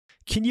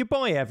Can you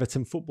buy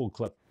Everton Football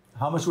Club?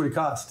 How much would it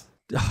cost?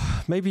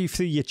 Maybe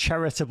through your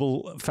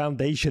charitable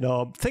foundation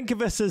arm. Think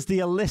of us as the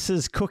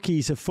Alyssa's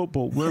cookies of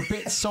football. We're a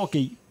bit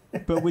soggy,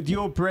 but with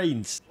your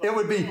brains. It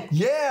would be,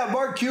 yeah,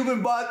 Mark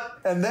Cuban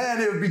bought, and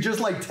then it would be just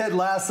like Ted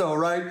Lasso,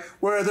 right?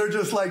 Where they're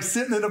just like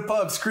sitting in a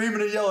pub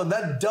screaming and yelling,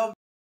 that dumb,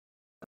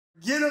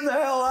 get him the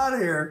hell out of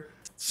here.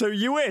 So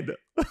you win.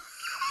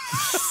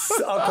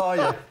 I'll call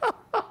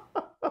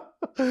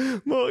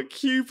you. Mark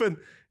Cuban,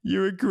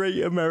 you're a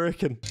great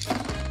American.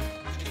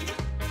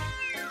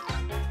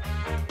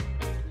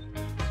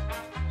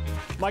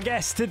 My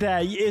guest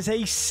today is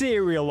a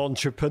serial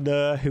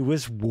entrepreneur who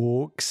has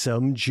walked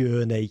some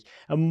journey,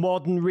 a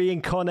modern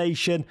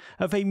reincarnation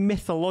of a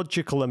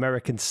mythological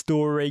American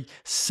story,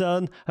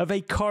 son of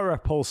a car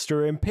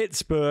upholsterer in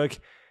Pittsburgh.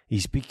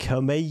 He's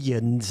become a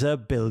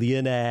Yunza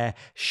billionaire,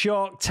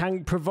 Shark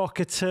Tank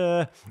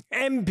provocateur,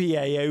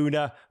 NBA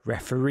owner,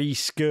 referee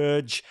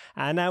scourge,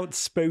 and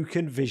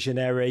outspoken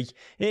visionary.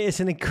 It is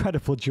an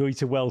incredible joy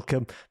to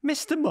welcome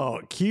Mr.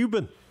 Mark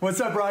Cuban. What's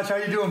up, Raj? How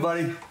you doing,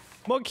 buddy?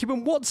 Mark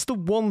Cuban, what's the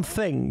one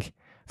thing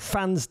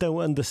fans don't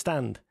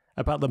understand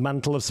about the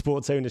mantle of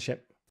sports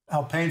ownership?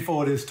 How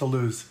painful it is to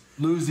lose.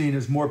 Losing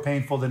is more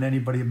painful than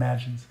anybody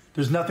imagines.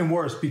 There's nothing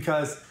worse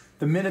because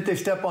the minute they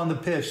step on the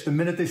pitch, the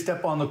minute they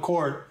step on the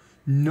court,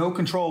 no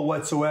control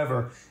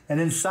whatsoever. And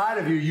inside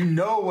of you, you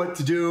know what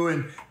to do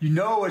and you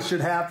know what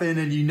should happen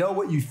and you know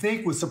what you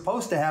think was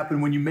supposed to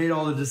happen when you made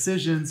all the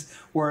decisions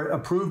or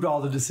approved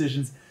all the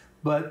decisions.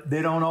 But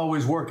they don't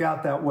always work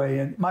out that way.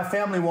 And my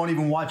family won't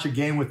even watch a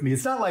game with me.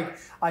 It's not like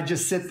I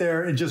just sit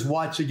there and just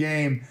watch a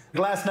game.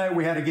 Last night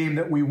we had a game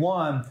that we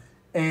won,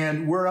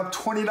 and we're up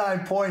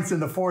 29 points in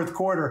the fourth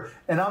quarter,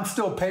 and I'm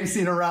still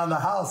pacing around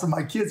the house, and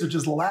my kids are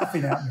just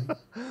laughing at me.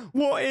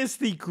 What is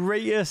the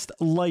greatest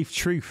life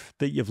truth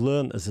that you've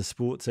learned as a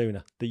sports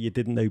owner that you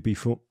didn't know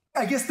before?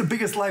 I guess the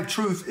biggest life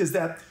truth is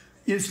that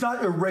it's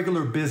not a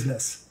regular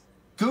business.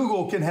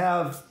 Google can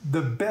have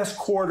the best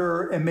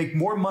quarter and make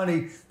more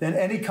money than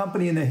any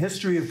company in the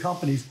history of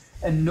companies,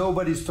 and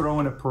nobody's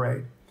throwing a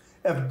parade.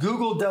 If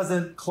Google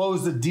doesn't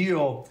close the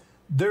deal,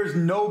 there's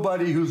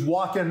nobody who's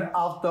walking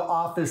out the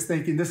office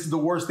thinking this is the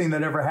worst thing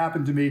that ever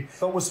happened to me.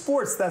 But with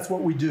sports, that's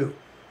what we do.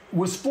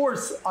 With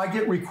sports, I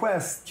get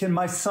requests, can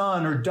my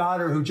son or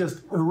daughter who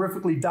just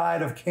horrifically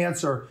died of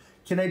cancer,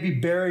 can they be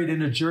buried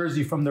in a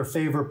jersey from their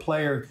favorite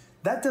player?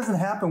 That doesn't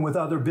happen with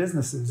other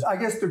businesses. I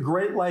guess the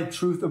great life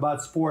truth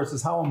about sports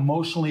is how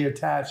emotionally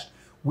attached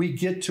we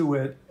get to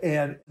it.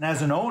 And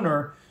as an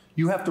owner,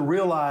 you have to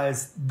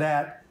realize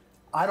that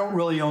I don't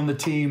really own the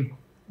team.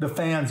 The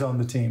fans own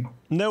the team.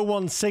 No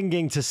one's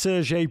singing to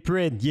Sergey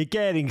Brin. You're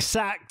getting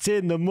sacked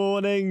in the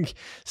morning,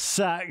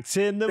 sacked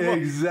in the morning.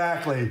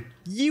 Exactly.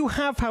 You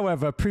have,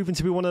 however, proven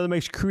to be one of the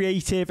most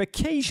creative,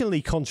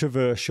 occasionally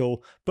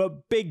controversial,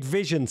 but big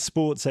vision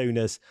sports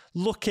owners,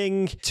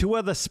 looking to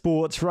other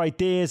sports for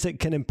ideas that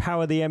can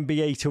empower the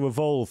NBA to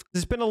evolve.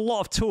 There's been a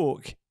lot of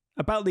talk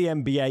about the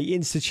NBA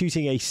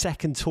instituting a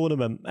second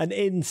tournament, an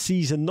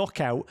in-season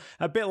knockout,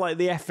 a bit like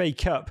the FA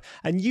Cup,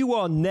 and you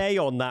are nay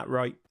on that,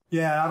 right?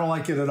 Yeah, I don't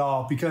like it at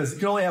all because you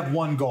can only have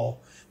one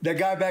goal. That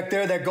guy back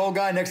there, that goal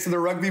guy next to the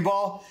rugby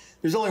ball,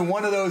 there's only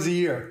one of those a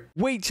year.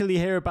 Wait till you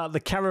hear about the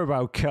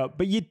Carabao Cup,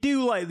 but you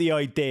do like the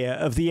idea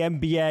of the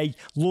NBA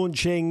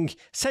launching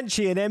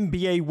essentially an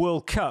NBA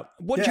World Cup.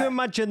 What do you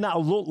imagine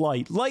that'll look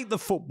like? Like the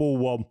football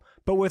one,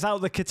 but without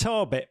the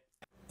Qatar bit.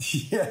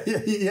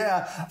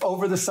 Yeah.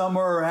 Over the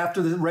summer or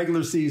after the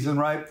regular season,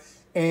 right?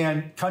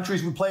 And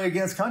countries would play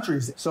against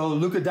countries. So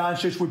Luka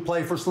Doncic would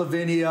play for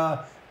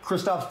Slovenia.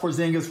 Kristaps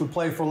Porzingis would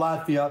play for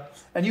Latvia,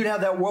 and you'd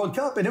have that World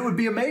Cup, and it would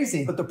be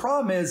amazing. But the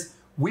problem is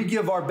we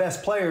give our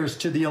best players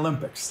to the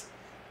Olympics,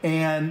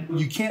 and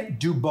you can't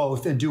do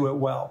both and do it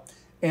well.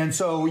 And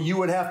so you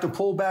would have to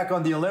pull back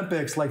on the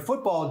Olympics like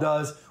football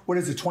does. What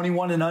is it,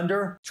 21 and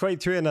under?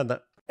 23 and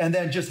under. And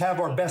then just have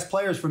our best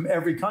players from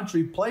every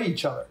country play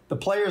each other. The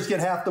players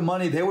get half the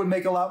money. They would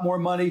make a lot more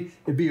money.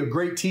 It'd be a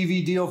great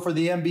TV deal for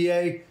the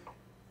NBA,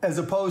 as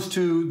opposed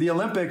to the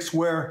Olympics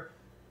where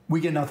we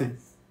get nothing.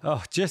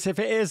 Oh, just if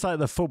it is like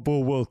the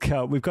Football World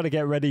Cup, we've got to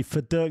get ready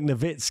for Dirk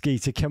Nowitzki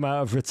to come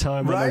out of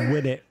retirement and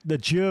win it. The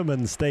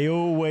Germans, they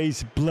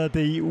always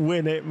bloody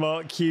win it,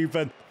 Mark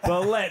Cuban.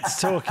 But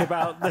let's talk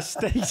about the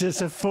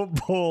status of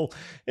football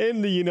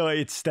in the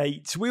United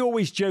States. We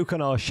always joke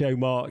on our show,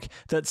 Mark,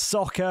 that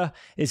soccer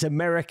is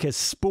America's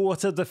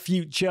sport of the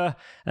future,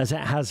 as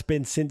it has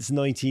been since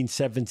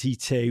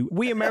 1972.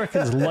 We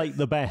Americans like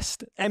the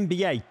best.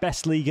 NBA,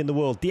 best league in the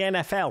world. The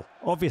NFL,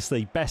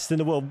 obviously, best in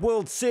the world.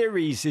 World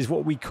Series is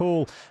what we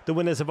call the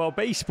winners of our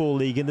baseball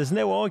league, and there's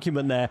no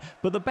argument there.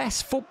 But the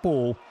best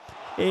football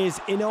is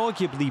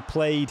inarguably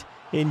played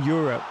in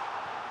Europe.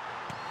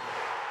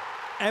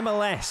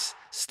 MLS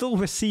still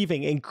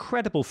receiving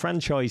incredible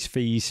franchise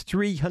fees,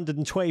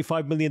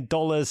 $325 million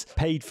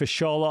paid for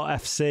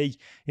Charlotte FC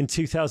in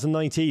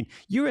 2019.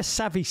 You're a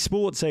savvy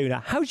sports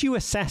owner. How do you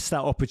assess that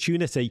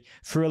opportunity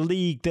for a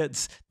league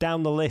that's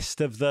down the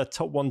list of the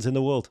top ones in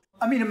the world?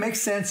 I mean, it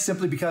makes sense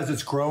simply because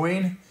it's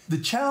growing. The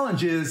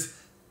challenge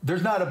is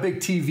there's not a big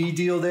TV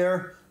deal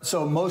there.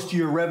 So most of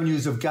your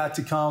revenues have got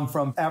to come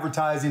from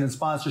advertising and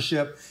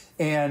sponsorship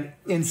and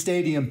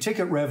in-stadium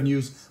ticket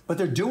revenues, but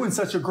they're doing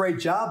such a great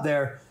job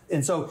there.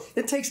 And so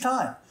it takes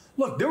time.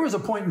 Look, there was a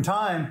point in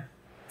time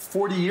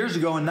 40 years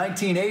ago in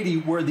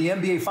 1980 where the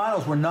NBA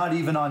Finals were not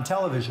even on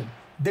television.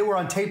 They were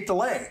on tape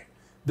delay.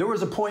 There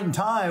was a point in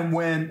time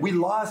when we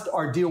lost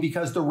our deal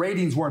because the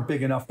ratings weren't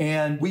big enough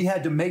and we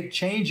had to make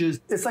changes.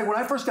 It's like when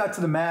I first got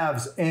to the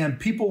Mavs and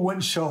people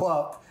wouldn't show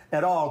up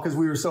at all because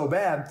we were so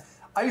bad,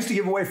 I used to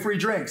give away free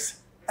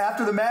drinks.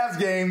 After the Mavs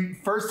game,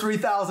 first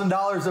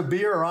 $3,000 of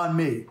beer are on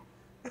me.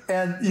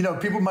 And,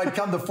 people might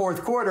come the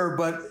fourth quarter,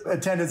 but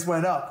attendance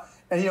went up.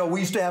 And, we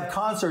used to have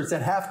concerts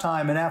at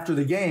halftime and after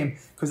the game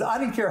because I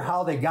didn't care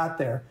how they got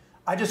there.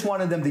 I just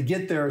wanted them to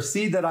get there,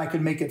 see that I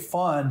could make it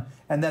fun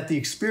and that the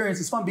experience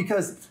is fun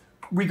because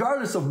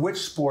regardless of which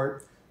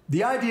sport,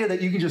 the idea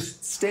that you can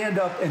just stand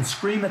up and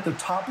scream at the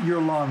top of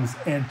your lungs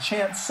and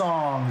chant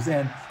songs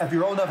and if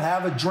you're old enough,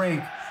 have a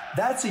drink,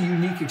 that's a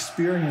unique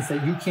experience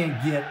that you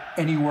can't get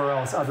anywhere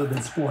else other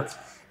than sports.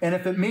 And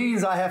if it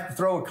means I have to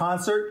throw a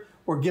concert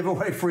or give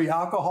away free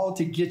alcohol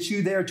to get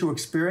you there to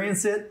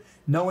experience it,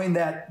 knowing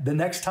that the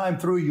next time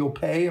through you'll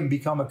pay and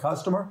become a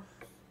customer,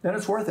 then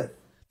it's worth it.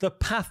 The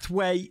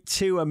pathway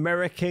to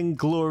American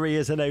glory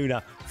as an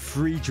owner,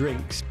 free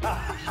drinks.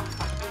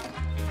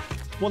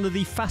 One of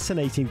the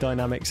fascinating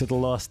dynamics of the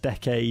last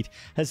decade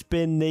has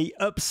been the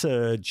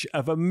upsurge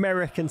of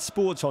American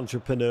sports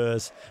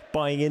entrepreneurs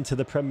buying into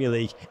the Premier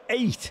League.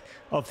 8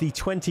 of the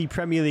 20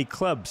 Premier League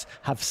clubs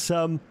have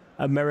some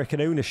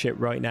American ownership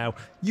right now.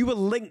 You were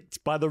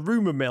linked by the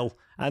rumour mill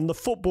and the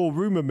football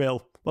rumour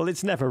mill. Well,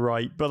 it's never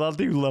right, but I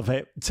do love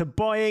it. To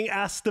buying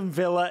Aston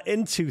Villa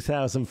in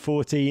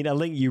 2014, a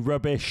link you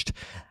rubbished.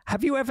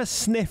 Have you ever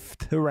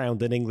sniffed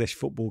around an English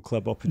football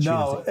club opportunity?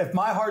 No, if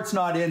my heart's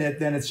not in it,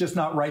 then it's just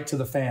not right to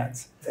the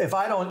fans. If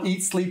I don't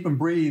eat, sleep, and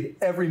breathe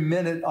every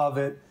minute of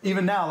it,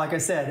 even now, like I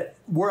said,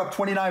 we're up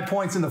 29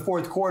 points in the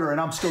fourth quarter, and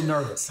I'm still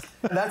nervous.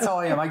 That's how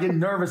I am. I get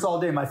nervous all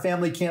day. My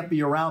family can't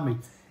be around me.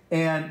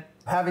 And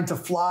having to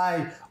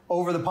fly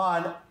over the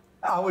pond,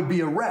 I would be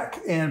a wreck.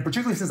 And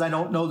particularly since I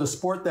don't know the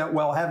sport that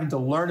well, having to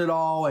learn it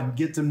all and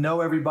get to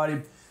know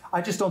everybody,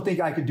 I just don't think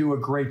I could do a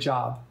great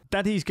job.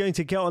 Daddy's going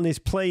to get on his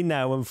plane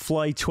now and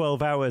fly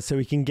 12 hours so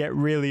he can get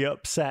really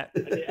upset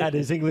at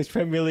his English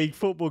Premier League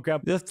football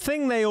club. The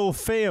thing they all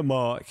fear,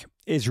 Mark,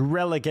 is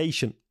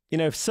relegation.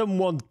 If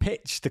someone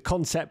pitched the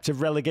concept of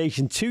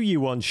relegation to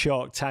you on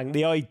Shark Tank,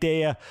 the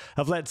idea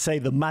of, let's say,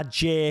 the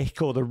Magic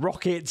or the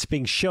Rockets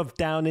being shoved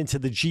down into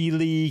the G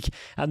League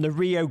and the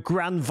Rio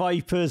Grande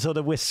Vipers or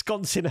the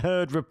Wisconsin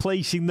Herd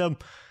replacing them,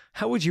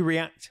 how would you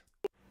react?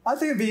 I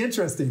think it'd be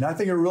interesting. I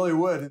think it really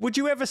would. Would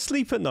you ever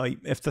sleep at night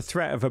if the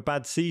threat of a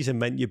bad season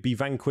meant you'd be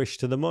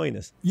vanquished to the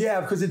minors? Yeah,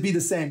 because it'd be the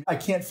same. I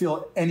can't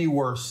feel any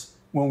worse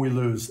when we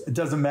lose. It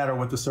doesn't matter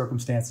what the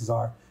circumstances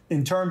are.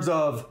 In terms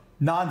of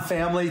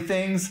non-family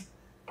things,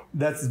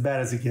 that's as bad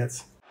as it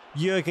gets.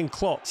 Jurgen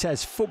Klopp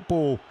says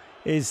football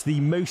is the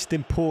most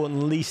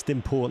important, least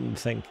important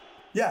thing.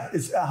 Yeah,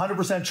 it's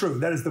 100% true.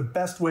 That is the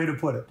best way to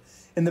put it.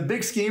 In the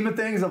big scheme of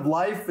things of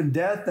life and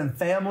death and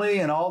family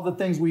and all the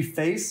things we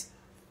face,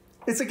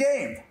 it's a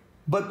game.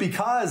 But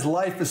because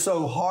life is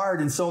so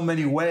hard in so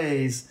many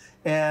ways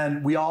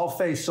and we all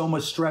face so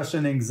much stress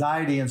and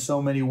anxiety in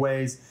so many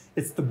ways,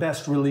 it's the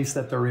best release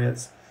that there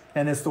is.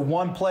 And it's the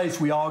one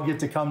place we all get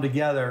to come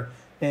together.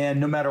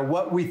 And no matter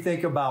what we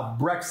think about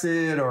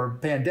Brexit or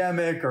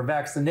pandemic or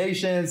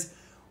vaccinations,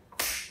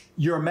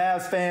 you're a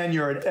Mavs fan,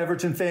 you're an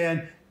Everton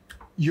fan,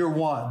 you're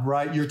one,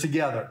 right? You're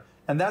together.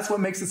 And that's what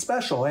makes it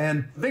special.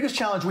 And the biggest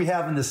challenge we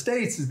have in the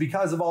States is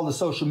because of all the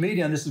social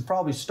media, and this is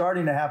probably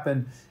starting to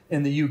happen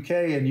in the UK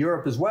and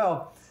Europe as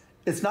well,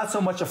 it's not so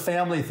much a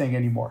family thing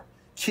anymore.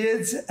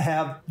 Kids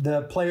have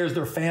the players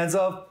they're fans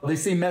of. They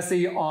see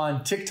Messi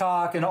on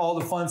TikTok and all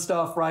the fun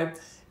stuff, right?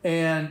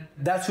 And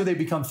that's who they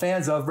become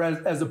fans of,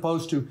 as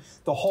opposed to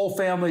the whole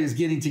family is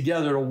getting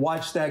together to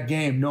watch that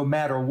game no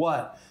matter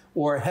what,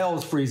 or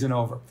hell's freezing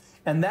over.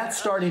 And that's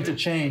starting to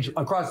change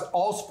across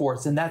all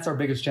sports, and that's our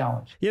biggest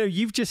challenge.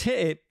 You've just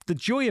hit it. The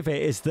joy of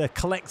it is the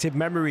collective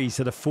memories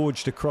that are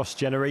forged across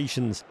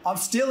generations. I'm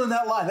stealing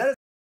that line. That is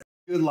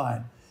a good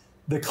line.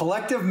 The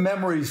collective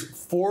memories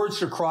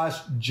forged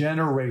across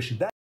generations.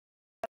 That's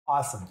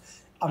awesome.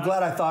 I'm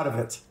glad I thought of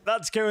it.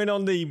 That's going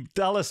on the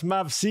Dallas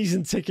Mavs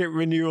season ticket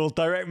renewal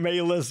direct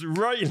mailers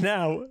right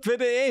now.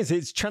 But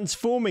it's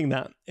transforming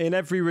that in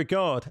every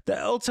regard.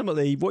 That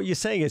ultimately, what you're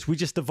saying is we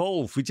just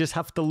evolve. We just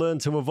have to learn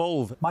to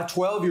evolve. My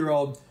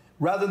 12-year-old,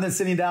 rather than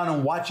sitting down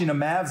and watching a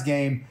Mavs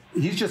game,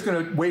 he's just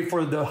going to wait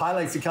for the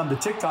highlights to come to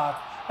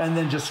TikTok and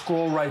then just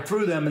scroll right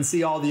through them and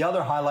see all the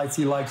other highlights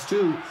he likes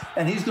too.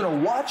 And he's going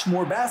to watch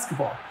more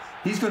basketball.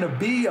 He's going to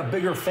be a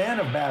bigger fan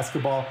of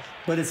basketball,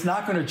 but it's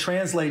not going to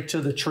translate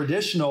to the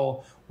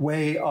traditional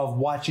way of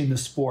watching the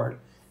sport.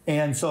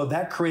 And so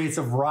that creates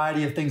a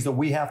variety of things that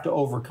we have to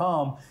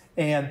overcome.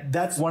 And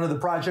that's one of the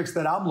projects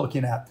that I'm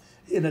looking at.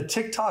 In a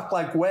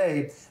TikTok-like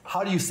way,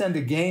 how do you send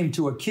a game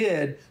to a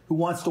kid who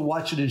wants to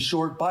watch it in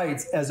short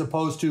bites as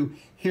opposed to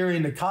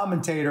hearing the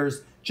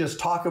commentators just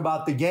talk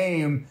about the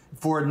game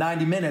for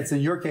 90 minutes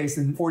in your case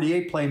and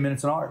 48 playing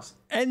minutes in ours.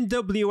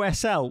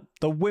 NWSL,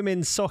 the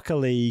Women's Soccer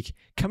League,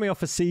 coming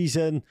off a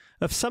season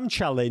of some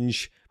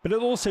challenge, but it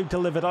also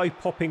delivered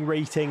eye-popping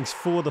ratings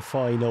for the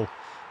final.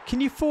 Can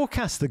you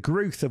forecast the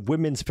growth of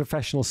women's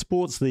professional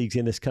sports leagues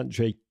in this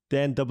country? The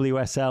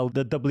NWSL,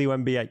 the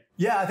WNBA?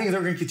 Yeah, I think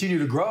they're going to continue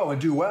to grow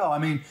and do well. I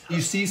mean,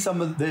 you see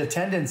some of the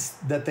attendance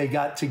that they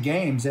got to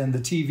games and the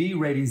TV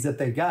ratings that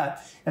they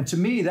got. And to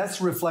me, that's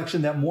a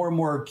reflection that more and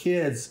more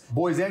kids,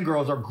 boys and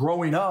girls, are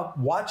growing up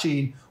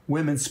watching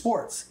women's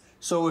sports.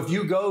 So if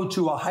you go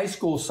to a high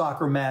school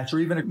soccer match or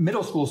even a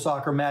middle school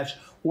soccer match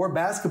or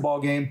basketball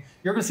game,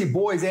 you're going to see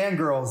boys and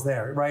girls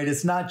there, right?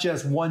 It's not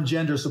just one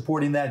gender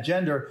supporting that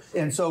gender.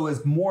 And so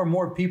as more and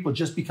more people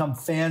just become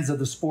fans of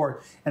the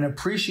sport and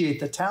appreciate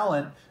the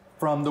talent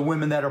from the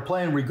women that are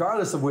playing,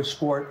 regardless of which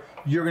sport,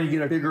 you're going to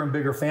get a bigger and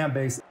bigger fan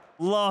base.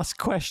 Last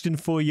question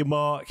for you,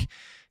 Mark.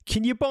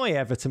 Can you buy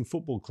Everton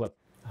Football Club?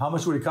 How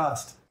much would it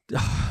cost?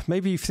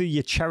 Maybe through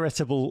your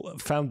charitable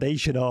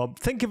foundation arm.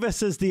 Think of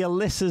us as the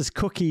Alyssa's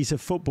cookies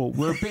of football.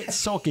 We're a bit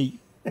soggy,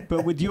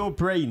 but with your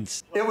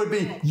brains. It would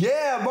be,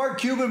 yeah, Mark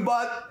Cuban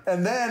bought,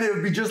 and then it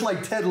would be just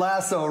like Ted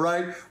Lasso,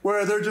 right?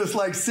 Where they're just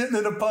like sitting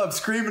in a pub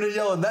screaming and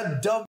yelling,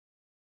 that dumb,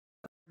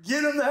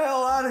 get him the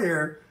hell out of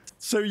here.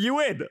 So you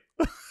win.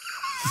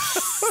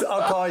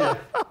 I'll call you.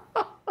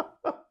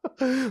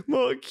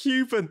 Mark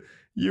Cuban,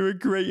 you're a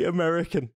great American.